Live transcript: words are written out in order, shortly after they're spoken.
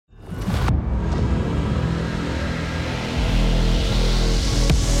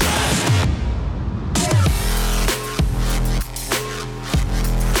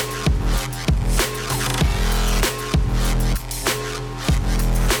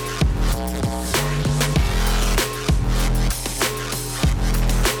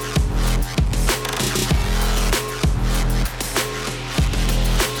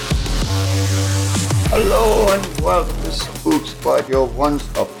your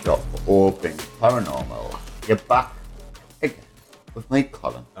one-stop shop for all things paranormal. You're back again with me,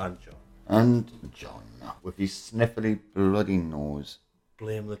 Colin. And John. And John, with his sniffly bloody nose.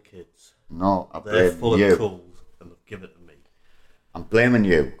 Blame the kids. No, I blame you. They're full of cold and they'll give it to me. I'm blaming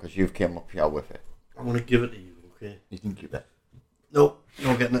you because you've came up here with it. I'm going to give it to you, okay? You can keep it. Nope,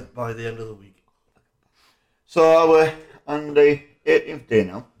 not getting it by the end of the week. So we're on the 18th day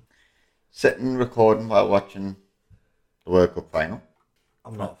now, sitting recording while watching the World Cup final.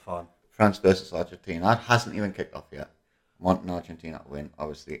 I'm not a fan. France versus Argentina. It hasn't even kicked off yet. I'm wanting Argentina to win.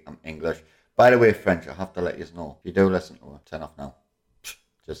 Obviously, I'm English. By the way, French, I have to let you know. If you do listen to it, turn off now.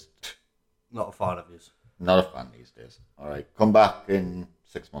 Just not a fan of yours. Not a fan these days. All right, come back in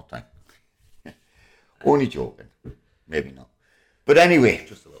 6 months' time. Only joking. Maybe not. But anyway.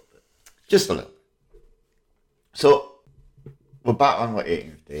 Just a little bit. Just a little bit. So, we're back on our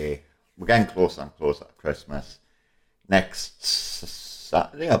 18th day. We're getting closer and closer to Christmas. Next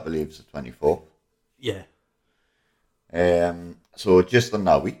Saturday, I believe, is the 24th. Yeah. So, just on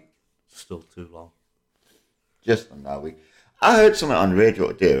that week. Still too long. Just on that week. I heard something on the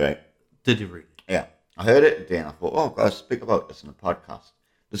radio today, right? Did you really? Yeah. I heard it today and I thought, oh, I've got to speak about this in a podcast.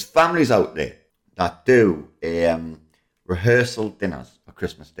 There's families out there that do rehearsal dinners for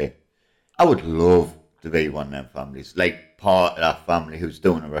Christmas Day. I would love to be one of them families, like part of that family who's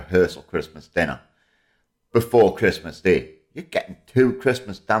doing a rehearsal Christmas dinner before Christmas Day. You're getting 2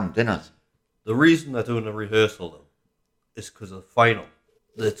 Christmas damn dinners. The reason they're doing a rehearsal, though, is because of the final.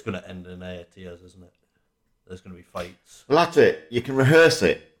 It's going to end in tears, isn't it? There's going to be fights. Well, that's it. You can rehearse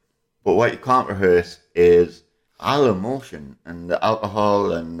it, but what you can't rehearse is all the emotion and the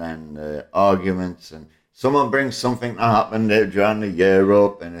alcohol and then the arguments, and someone brings something that happened during the year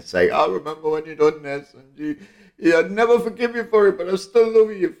up and it's like, I remember when you done this and I'd never forgive you for it, but I still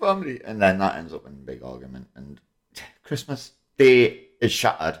love your family. And then that ends up in a big argument and Christmas Day is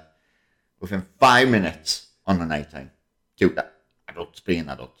shattered within 5 minutes on the night time due to adults being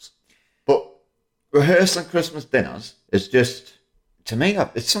adults. But rehearsing Christmas dinners is just, to me,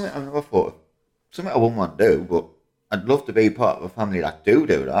 it's something I've never thought of. Something I wouldn't want to do, but I'd love to be part of a family that do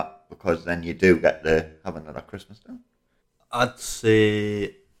that, because then you do get to have another Christmas dinner. I'd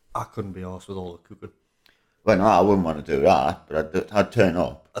say I couldn't be arsed with all the cooking. Well, no, I wouldn't want to do that, but I'd turn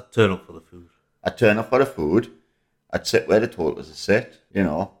up. I'd turn up for the food. I'd turn up for the food. I'd sit where the told us to sit, you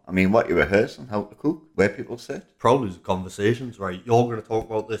know. I mean, what you're rehearsing, how to cook, where people sit. Probably the conversations, right? You're going to talk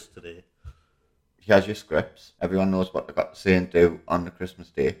about this today. Here's your scripts. Everyone knows what they've got to say and do on the Christmas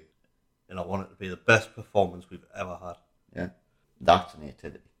Day. And I want it to be the best performance we've ever had. Yeah, that's an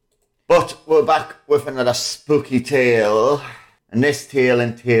nativity. But we're back with another spooky tale. And this tale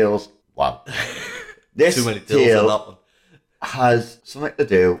entails, wow. This Too many tales tale on that one. has something to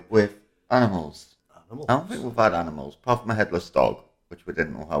do with animals. Animals? I don't think we've had animals, apart from a headless dog, which we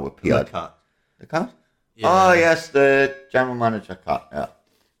didn't know how appeared. The cat. The cat? Yeah. Oh, yes, the general manager cat, yeah.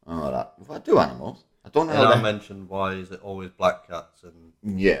 I know that. We've had 2 animals. I don't know And how I mentioned, why is it always black cats? And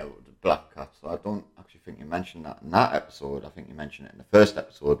yeah, the black cat. So I don't actually think you mentioned that in that episode. I think you mentioned it in the first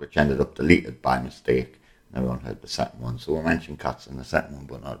episode, which ended up deleted by mistake. And everyone heard the second one. So we mentioned cats in the second one,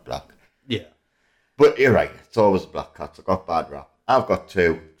 but not black. yeah. But you're right. It's always black cats. I've got bad rap. I've got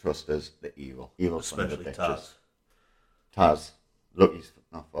 2 trusters. The evil. Evil son of a Especially bitches. Taz. Taz. Look, he's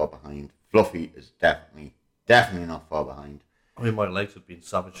not far behind. Fluffy is definitely not far behind. I mean, my legs have been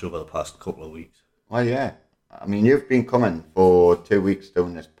savaged over the past couple of weeks. Well, yeah. I mean, you've been coming for 2 weeks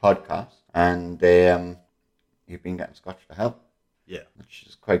doing this podcast, and you've been getting scotched to hell. Yeah. Which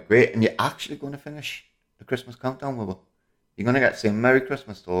is quite great. And you're actually going to finish the Christmas countdown with her. You're going to get to say Merry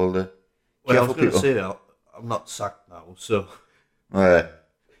Christmas to all the Well, I was cheerful going to people. say, I'm not sacked now, so...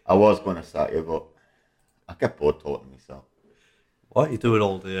 I was going to start you, but I get bored talking to myself. Why? You do it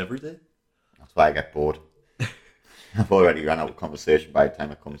all day, every day? That's why I get bored. I've already run out of conversation by the time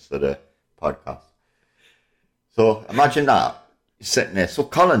it comes to the podcast. So imagine that, you're sitting there. So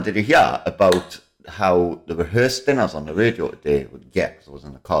Colin, did you hear about how the rehearsed dinners on the radio today would get? Because I was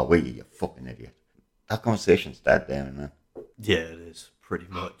in the car with you fucking idiot. That conversation's dead there and then. Yeah, it is, pretty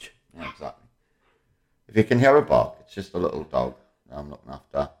much. Yeah, exactly. If you can hear a bark, it's just a little dog that I'm looking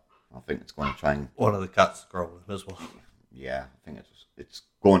after. I think it's going to try and... One of the cats growling as well. Yeah, I think it's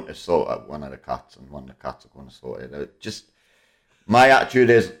going to sort out one of the cats, and one of the cats are going to sort it out. Just, my attitude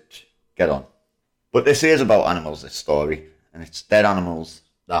is, get on. But this is about animals, this story, and it's dead animals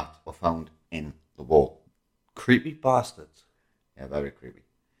that were found in the wall. Creepy bastards. Yeah, very creepy.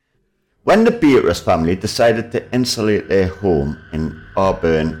 When the Beatrice family decided to insulate their home in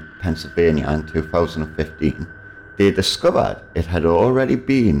Auburn, Pennsylvania in 2015, they discovered it had already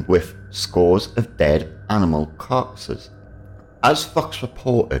been with scores of dead animal carcasses. As Fox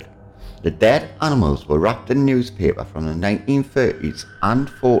reported, the dead animals were wrapped in newspaper from the 1930s and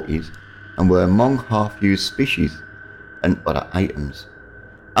 40s and were among half-used species and other items.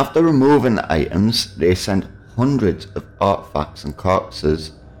 After removing the items, they sent hundreds of artifacts and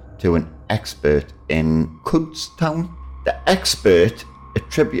carcasses to an expert in Kutztown. The expert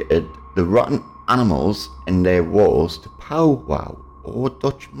attributed the rotten animals in their walls to powwow or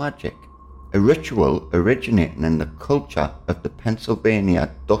Dutch magic, a ritual originating in the culture of the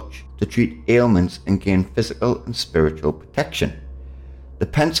Pennsylvania Dutch to treat ailments and gain physical and spiritual protection. The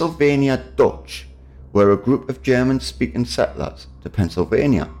Pennsylvania Dutch were a group of German-speaking settlers to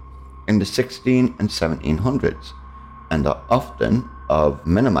Pennsylvania in the 16 and 1700s and are often of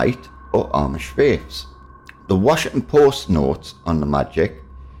Mennonite or Amish faiths. The Washington Post notes on the magic,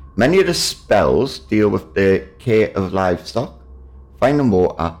 many of the spells deal with the care of livestock, finding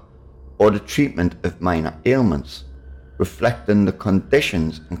water, or the treatment of minor ailments, reflecting the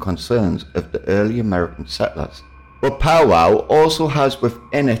conditions and concerns of the early American settlers. But powwow also has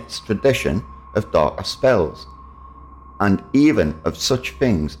within its tradition of darker spells, and even of such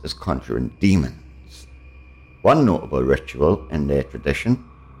things as conjuring demons. One notable ritual in their tradition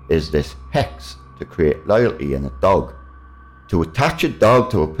is this hex to create loyalty in a dog. To attach a dog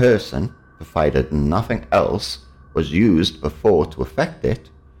to a person, provided nothing else was used before to effect it,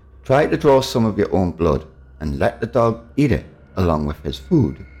 try to draw some of your own blood and let the dog eat it along with his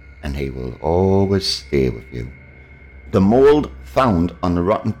food, and he will always stay with you. The mould found on the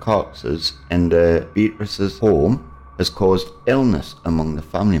rotten carcasses in the Beatrice's home has caused illness among the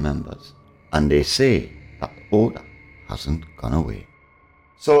family members, and they say that the odour hasn't gone away.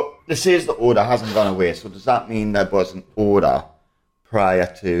 So they say the odour hasn't gone away, so does that mean there was an odour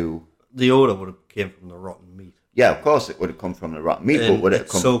prior to... The odour would have came from the rotten meat. Yeah, of course it would have come from the rotten meat, but would it have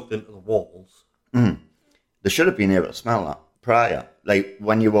come... soaked into the walls. They should have been able to smell that prior. Like,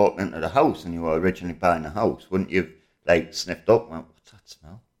 when you walked into the house and you were originally buying the house, wouldn't you have, like, sniffed up and went, what's that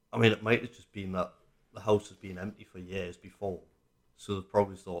smell? I mean, it might have just been that the house has been empty for years before. So they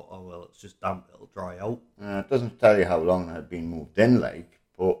probably thought, oh, well, it's just damp, it'll dry out. It doesn't tell you how long it had been moved in, like,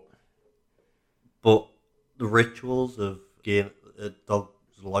 but... But the rituals of gaining a dog's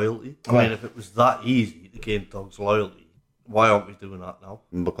loyalty, I mean, if it was that easy to gain dogs' loyalty, why aren't we doing that now?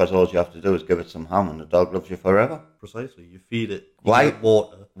 Because all you have to do is give it some ham and the dog loves you forever. Precisely. You feed it, you give it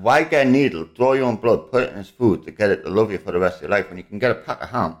water. Why get a needle, draw your own blood, put it in its food to get it to love you for the rest of your life when you can get a pack of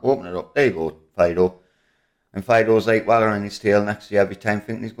ham, open it up, there you go, Fido. And Fido's like wagging his tail next to you every time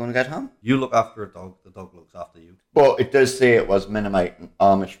thinking he's going to get ham. You look after a dog, the dog looks after you. But it does say it was Mennonite and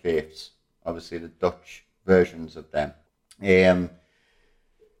Amish faiths, obviously the Dutch versions of them.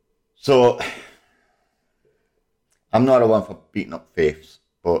 So, I'm not a one for beating up faiths,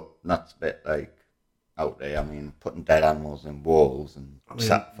 but that's a bit like out there. I mean, putting dead animals in walls and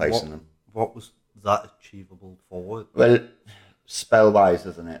sacrificing them. What was that achievable for? Well, spell-wise,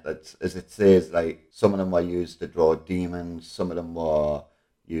 isn't it? That's, as it says, like, some of them were used to draw demons, some of them were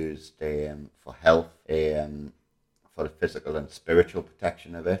used for health, for the physical and spiritual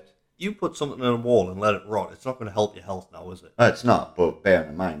protection of it. You put something in a wall and let it rot, it's not going to help your health now, is it? No, it's not, but bearing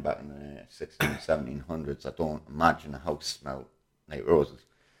in mind, back in the 1700s, I don't imagine a house smelled like roses.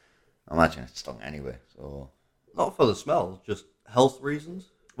 I imagine it stunk anyway, so... Not for the smell, just health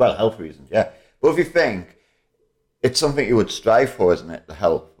reasons? Well, health reasons, yeah. But if you think, it's something you would strive for, isn't it, the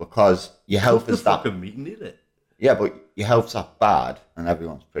health? Because your health is that... fucking meat and eat it. Yeah, but your health's that bad, and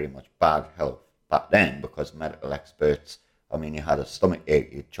everyone's pretty much bad health back then, because medical experts... I mean, you had a stomach ache,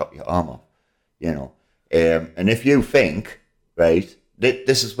 you'd chop your arm off, you know. And if you think, right,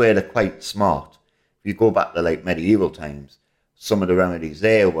 this is where they're quite smart. If you go back to, like, medieval times, some of the remedies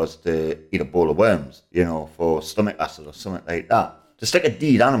there was to eat a bowl of worms, you know, for stomach acid or something like that. To stick a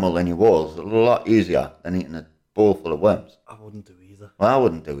dead animal in your walls is a lot easier than eating a bowl full of worms. I wouldn't do either. Well, I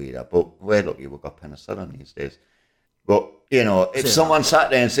wouldn't do either, but we're lucky we've got penicillin these days. But, you know, if someone sat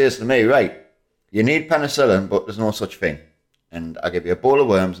there and says to me, right, you need penicillin, but there's no such thing, and I give you a bowl of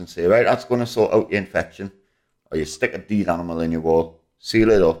worms and say, right, that's going to sort out your infection, or you stick a dead animal in your wall, seal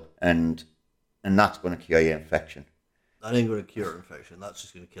it up, and that's going to cure your infection. That ain't going to cure infection, that's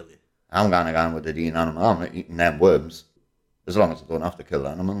just going to kill you. I'm going to go with the dead animal. I'm not eating them worms, as long as I don't have to kill the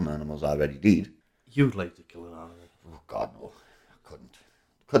animal, and the animal's already dead. You'd like to kill an animal? Oh, God, no. I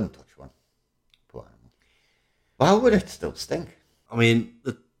couldn't touch one. Poor animal. Why would it still stink? I mean,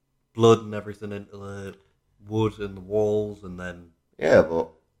 the blood and everything into the wood and the walls, and then... Yeah, but...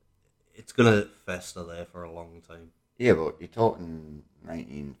 It's going to fester there for a long time. Yeah, but you're talking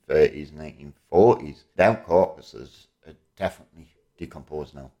 1930s, 1940s. Them carcasses are definitely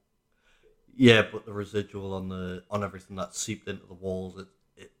decomposed now. Yeah, but the residual on everything that's seeped into the walls,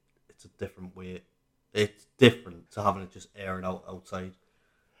 it's a different way. It's different to having it just airing out outside.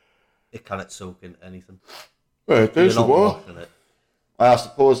 It can't soak in anything. Well, You're there's the not wall. washing it. I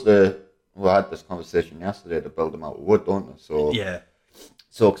suppose we had this conversation yesterday to build them out of wood, don't they? So Yeah,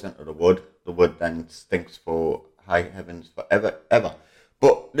 soaks into the wood. The wood then stinks for high heavens forever, ever.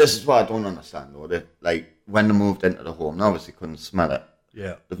 But this is what I don't understand, though. Like, when they moved into the home, they obviously couldn't smell it.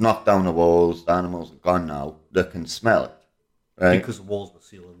 yeah. They've knocked down the walls, the animals are gone now, they can smell it, right? Because the walls were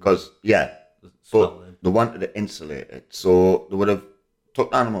sealed. Because, yeah, The smell but in. they wanted to insulate it. So they would have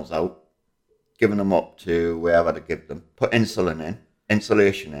took the animals out, given them up to wherever to give them, put insulation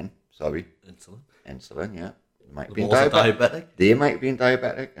in, insulin, yeah. They might have The been walls are diabetic. They might have been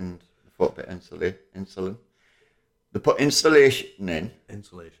diabetic and they thought a bit insulin. They put insulation in,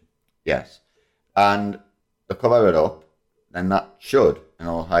 Insulation. yes, and they cover it up, then that should, in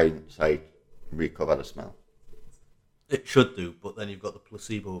all hindsight, recover the smell. It should do, but then you've got the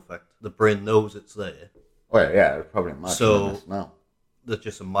placebo effect. The brain knows it's there. Well, yeah, it's probably imagine the smell. They're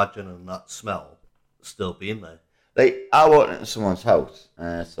just imagining that smell still being there. Like, I walked into someone's house,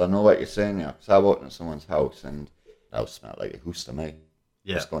 so I know what you're saying here, because I walked into someone's house and the house smelled like a hoose to me.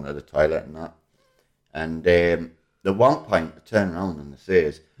 Yeah. Just going to the toilet and that. And the one point, I turn around and it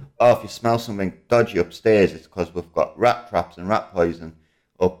says, oh, if you smell something dodgy upstairs, it's because we've got rat traps and rat poison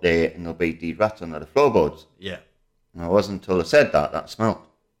up there and there'll be dead rats under the floorboards. Yeah. And it wasn't until I said that I smelled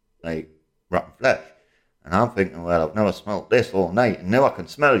like rotten flesh. And I'm thinking, well, I've never smelled this all night and now I can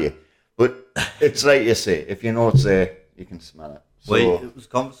smell you. But it's like you say, if you know it's there, you can smell it. So, Wait, it was a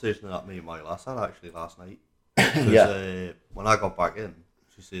conversation that me and my lass had actually last night. Because when I got back in,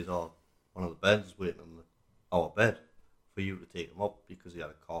 she says, oh, one of the beds is waiting on our bed for you to take him up because he had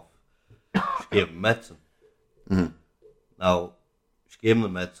a cough. She gave him medicine. Mm-hmm. Now, she gave him the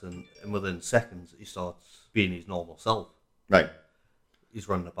medicine, and within seconds, he starts being his normal self. right. He's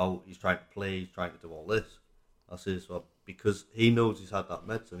running about, he's trying to play, he's trying to do all this. I says, well, because he knows he's had that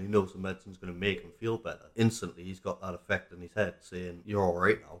medicine, he knows the medicine's going to make him feel better. Instantly, he's got that effect in his head saying, you're all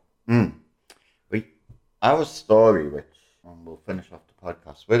right now. Our story, which we'll finish off the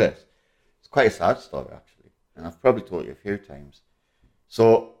podcast with this, it's quite a sad story actually, and I've probably told you a few times.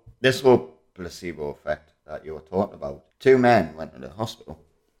 So this whole placebo effect that you were talking about, two men went to the hospital,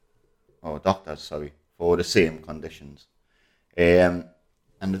 or doctors, sorry, for the same conditions. And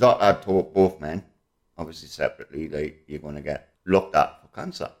the doctor had told both men, obviously separately, like, you're going to get looked at for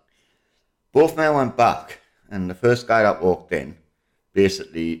cancer. Both men went back, and the first guy that walked in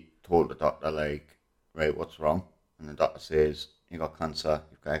basically told the doctor, like, right, what's wrong? And the doctor says, you got cancer,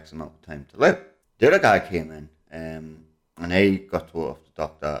 you've got X amount of time to live. The other guy came in, and he got told off the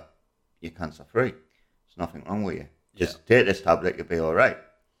doctor, you're cancer free. There's nothing wrong with you. Just take this tablet, you'll be all right.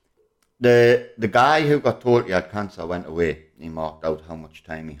 The guy who got told he had cancer went away. He marked out how much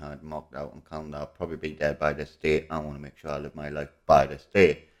time he had, marked out and counted out, probably be dead by this day. I want to make sure I live my life by this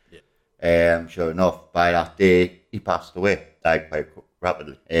day. Yeah. Sure enough, by that day, he passed away, died quite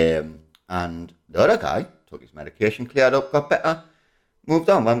rapidly. And the other guy took his medication, cleared up, got better, moved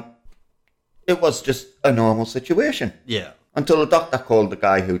on. Well, it was just a normal situation. Yeah. Until the doctor called the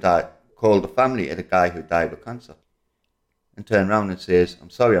guy who died, called the family of the guy who died with cancer. And turned around and says, I'm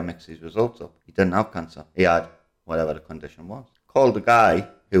sorry I mixed his results up. He didn't have cancer. He had whatever the condition was. Called the guy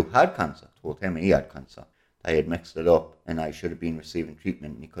who had cancer, told him he had cancer. I had mixed it up and I should have been receiving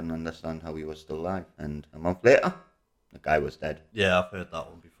treatment and he couldn't understand how he was still alive. And a month later, the guy was dead. Yeah, I've heard that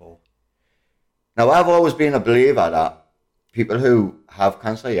one before. Now, I've always been a believer that people who have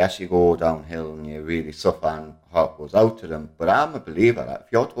cancer, yes, you go downhill and you really suffer and heart goes out to them. But I'm a believer that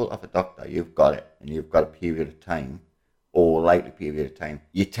if you're told off a doctor, you've got it and you've got a period of time or likely period of time,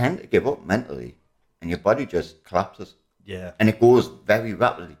 you tend to give up mentally and your body just collapses. Yeah. And it goes very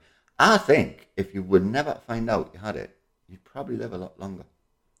rapidly. I think if you would never find out you had it, you'd probably live a lot longer.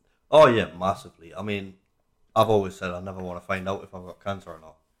 Oh, yeah, massively. I mean, I've always said I never want to find out if I've got cancer or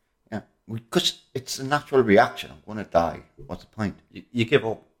not. Yeah, because it's a natural reaction. I'm going to die. What's the point? You give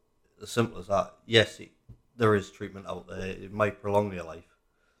up. As simple as that. Yes, there is treatment out there. It might prolong your life.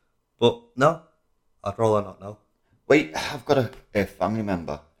 But no, I'd rather not know. Wait, I've got a family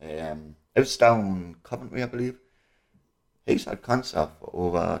member. It was down Coventry, I believe. He's had cancer for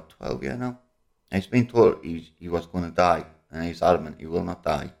over 12 years now. He's been told he was going to die, and he's adamant he will not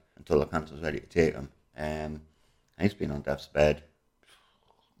die until the cancer's ready to take him. He's been on death's bed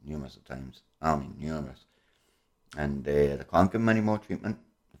numerous times. I mean, numerous. And they can't give him any more treatment.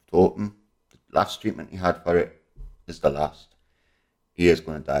 They've told him the last treatment he had for it is the last. He is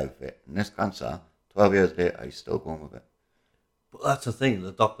going to die with it. And this cancer, 12 years later, he's still going with it. But that's the thing,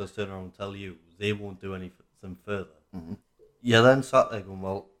 the doctors turn around and tell you they won't do anything further. Mm-hmm. You're then sat there going,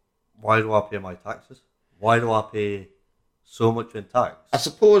 well, why do I pay my taxes? Why do I pay so much in tax? I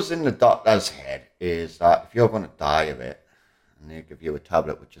suppose in the doctor's head is that if you're going to die of it, and they give you a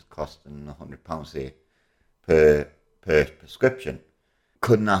tablet which is costing £100 say per prescription,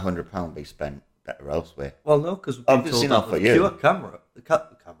 couldn't that £100 be spent better elsewhere? Well, no, because we've been told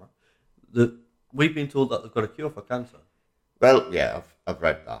that we've been told that they've got a cure for cancer. Well, yeah, I've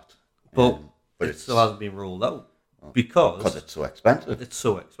read that, but it still hasn't been rolled out because it's so expensive. It's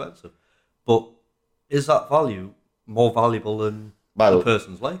so expensive. But is that value more valuable than the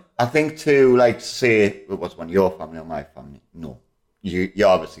person's life? I think to say it was one of your family or my family. No, you're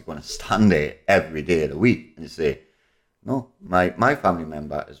obviously going to stand there every day of the week and you say, no, my family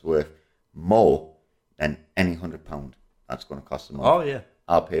member is worth more than any £100 that's going to cost them. Oh yeah,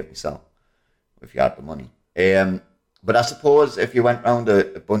 I'll pay it myself if you had the money. But I suppose if you went round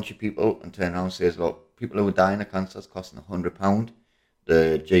a bunch of people and turned around and says, look, people who are dying of cancer is costing £100.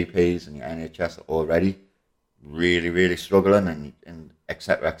 The GPs and your NHS are already really, really struggling and et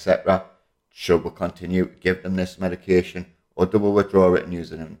cetera, should we continue to give them this medication or do we withdraw it and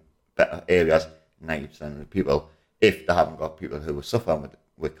use it in better areas? 90% of the people, if they haven't got people who are suffering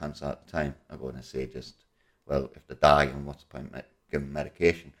with cancer at the time, are going to say just, well, if they die, and what's the point of giving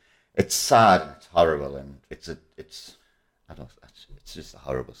medication? It's sad and it's horrible and it's just a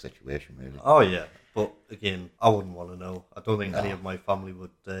horrible situation, really. Oh yeah, but again, I wouldn't want to know. I don't think any of my family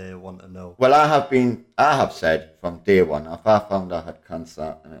would want to know. Well, I have said from day one, if I found I had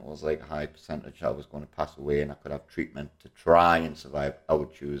cancer and it was like a high percentage I was going to pass away and I could have treatment to try and survive, I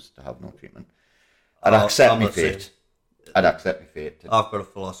would choose to have no treatment. I'd accept my fate. I'd accept my fate. I've got a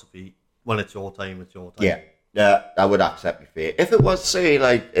philosophy: when it's your time, it's your time. Yeah, I would accept my fate. If it was, say,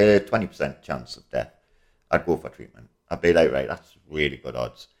 like a 20% chance of death, I'd go for treatment. I'd be like, right, that's really good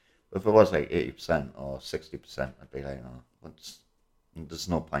odds. But if it was like 80% or 60%, I'd be like, no, there's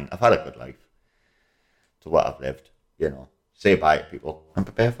no point. I've had a good life to what I've lived, Say bye to people and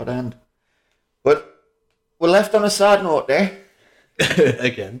prepare for the end. But we're left on a sad note there.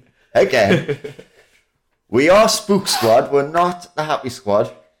 Again. We are Spook Squad. We're not the Happy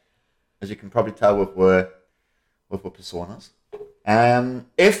Squad. As you can probably tell with our personas.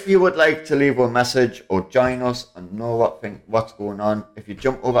 If you would like to leave a message or join us and know what's going on, if you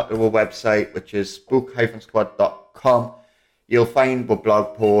jump over to our website, which is spook-squad.com, you'll find our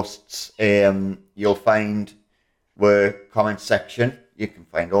blog posts, you'll find our comment section, you can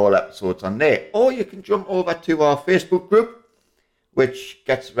find all episodes on there, or you can jump over to our Facebook group, which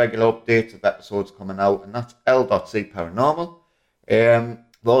gets regular updates of episodes coming out, and that's l.c paranormal.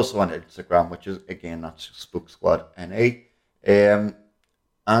 We're also on Instagram, which is, again, that's Spook Squad NA.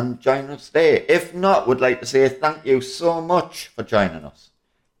 And join us there. If not, would like to say thank you so much for joining us.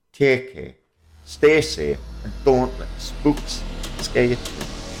 Take care, stay safe, and don't let the spooks scare you.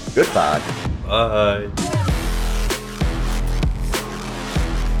 Goodbye. Bye.